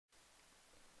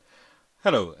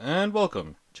Hello and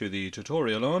welcome to the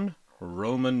tutorial on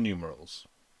Roman numerals.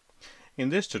 In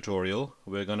this tutorial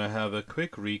we're going to have a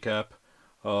quick recap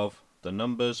of the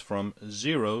numbers from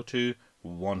 0 to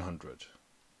 100.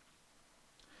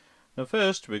 Now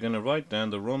first we're going to write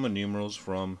down the Roman numerals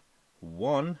from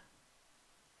 1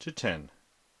 to 10.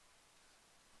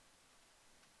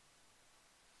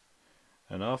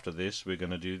 And after this we're going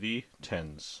to do the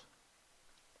tens.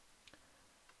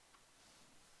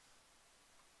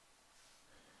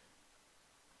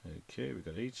 Okay, we've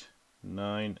got 8,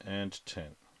 9 and 10.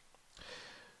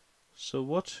 So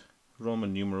what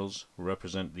Roman numerals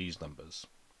represent these numbers?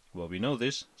 Well, we know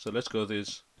this, so let's go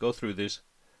through this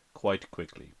quite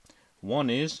quickly. 1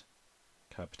 is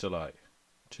capital I.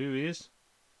 2 is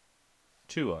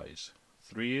 2 I's.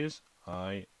 3 is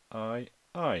I.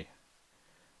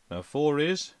 Now 4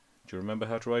 is, do you remember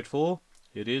how to write 4?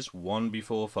 It is 1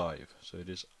 before 5, so it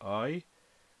is I,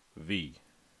 V.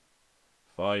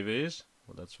 5 is,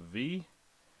 well, that's V.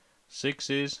 6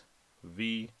 is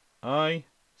VI.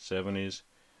 7 is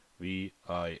VII.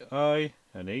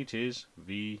 And 8 is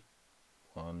V.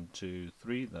 1, 2,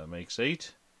 3. That makes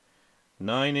 8.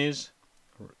 9 is,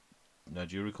 now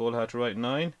do you recall how to write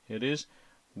 9? It is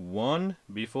 1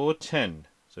 before 10.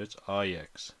 So it's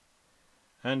IX.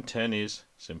 And 10 is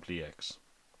simply X.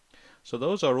 So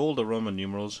those are all the Roman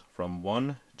numerals from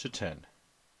 1 to 10.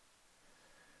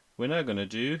 We're now going to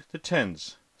do the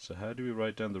tens. So how do we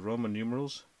write down the Roman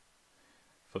numerals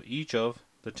for each of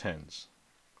the tens?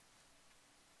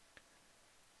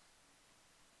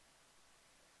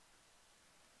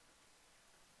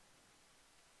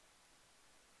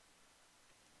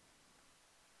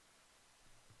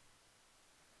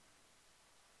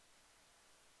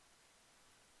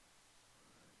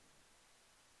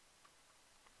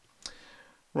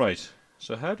 Right,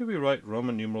 so how do we write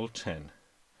Roman numeral 10?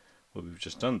 Well, we've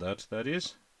just done that. That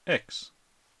is X.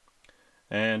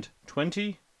 And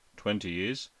 20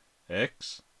 is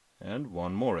X and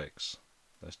 1 more X.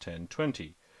 That's 10,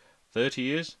 20.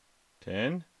 30 is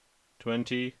 10,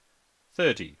 20,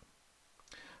 30.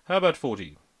 How about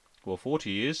 40? Well,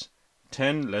 40 is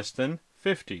 10 less than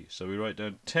 50. So we write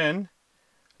down 10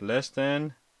 less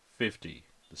than 50.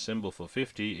 The symbol for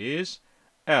 50 is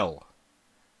L.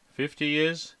 50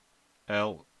 is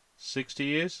L.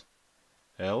 60 is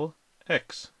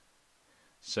LX.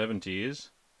 70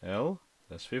 is L.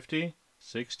 That's 50,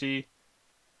 60,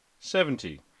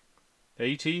 70.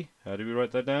 80, how do we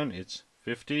write that down? It's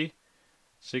 50,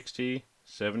 60,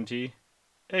 70,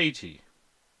 80.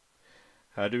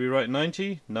 How do we write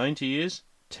 90? 90 is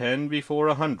 10 before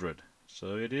 100.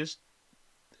 So it is,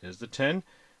 there's the 10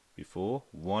 before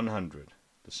 100.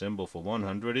 The symbol for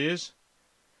 100 is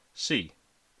C.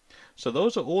 So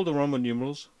those are all the Roman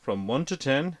numerals from 1 to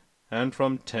 10 and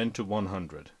from 10 to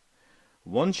 100.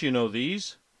 Once you know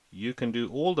these, you can do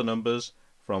all the numbers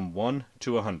from 1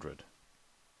 to 100.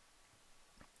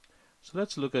 So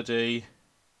let's look at an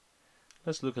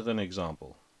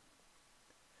example.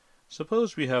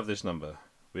 Suppose we have this number.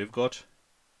 We've got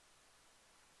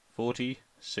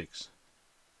 46.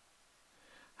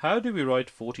 How do we write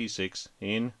 46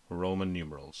 in Roman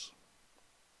numerals?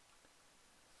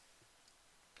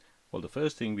 Well, the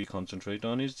first thing we concentrate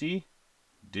on is the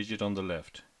digit on the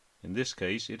left. In this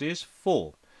case, it is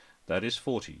 4. That is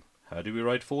 40. How do we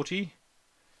write 40?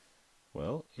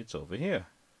 Well, it's over here.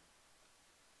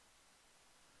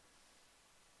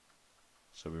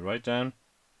 So we write down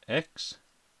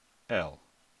XL.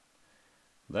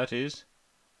 That is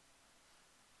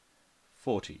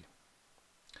 40.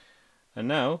 And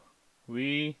now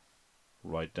we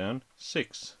write down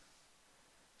 6.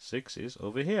 6 is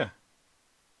over here.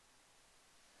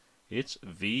 It's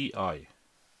VI.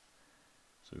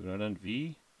 So we write down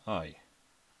VI.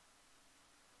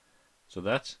 So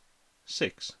that's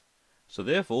 6. So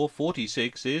therefore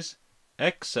 46 is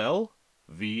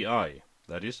XLVI.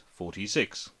 That is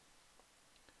 46.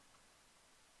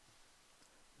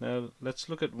 Now let's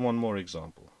look at one more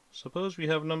example. Suppose we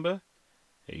have number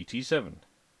 87.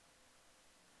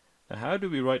 Now how do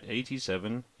we write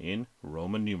 87 in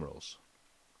Roman numerals?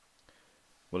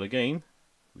 Well, again,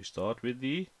 we start with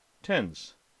the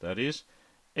tens. That is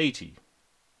 80.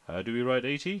 How do we write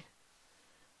 80?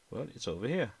 Well, it's over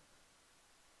here.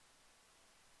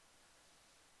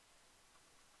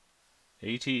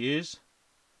 80 is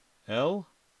L,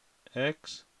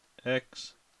 X,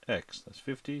 X, X. That's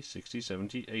 50, 60,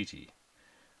 70, 80.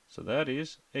 So that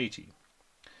is 80.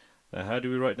 Now how do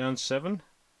we write down 7?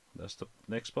 That's the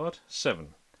next part.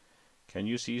 7. Can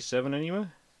you see 7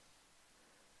 anywhere?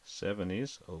 7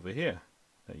 is over here.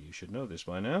 Now you should know this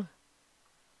by now.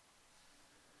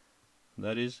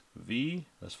 That is V,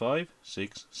 that's 5,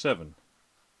 6, 7.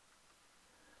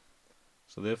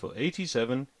 So therefore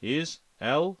 87 is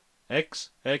LXXXVII.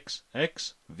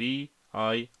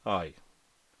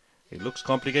 It looks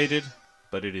complicated,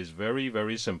 but it is very,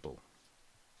 very simple.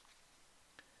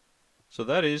 So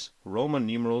that is Roman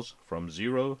numerals from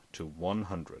 0 to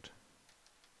 100.